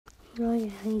Oh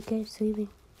yeah, you guys sleeping?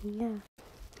 Yeah.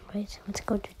 Right, let's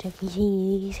go to Chuck E.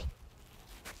 Cheese.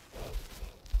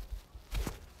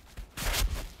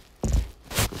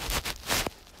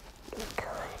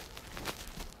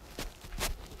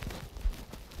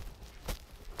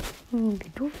 The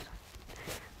doors.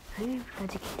 I forgot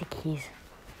to get the keys.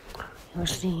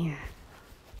 What's in here?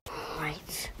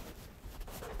 Right.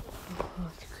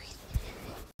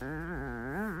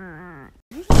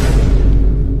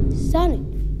 Sonic.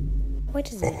 What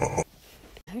is it?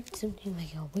 I heard something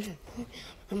like a weird.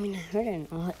 I heard an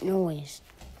odd noise.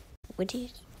 What did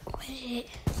it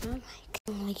sound like? It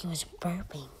sounded like it was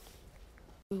burping.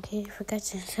 Okay, I forgot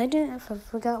to. I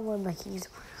forgot what my keys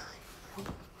were.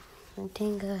 I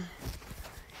think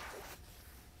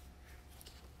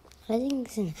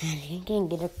it's an attic. I can't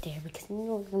get up there because I'm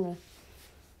not gonna.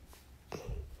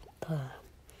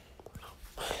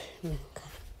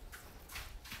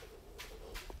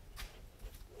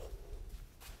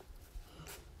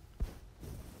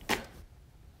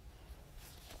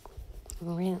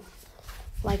 Real,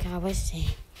 like I was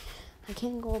saying, I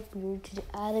can't go up here to the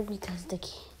attic because the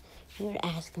key. You're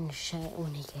asking to shut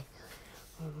when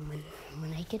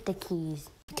I get the keys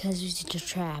because it's a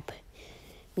trap.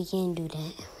 We can't do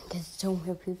that because so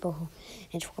many people who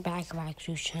it's backpacks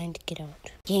who's trying to get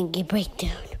out. Can't get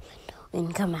breakdown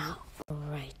and come out.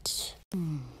 Right.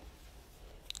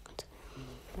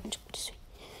 Let's go to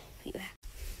sleep.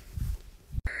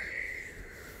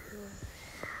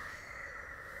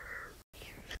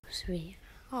 Sweet.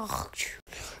 Oh,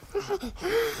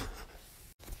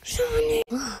 Sonic.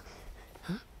 Huh?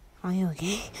 Are you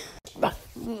okay?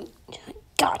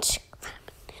 God's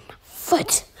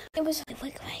foot. It looked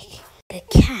like a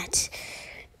cat.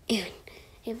 And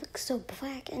it looks so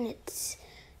black and it's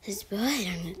his blood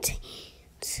on it.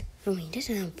 He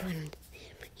doesn't have blood on it.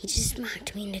 He just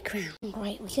smacked me in the ground.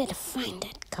 Right, we gotta find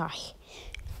that guy.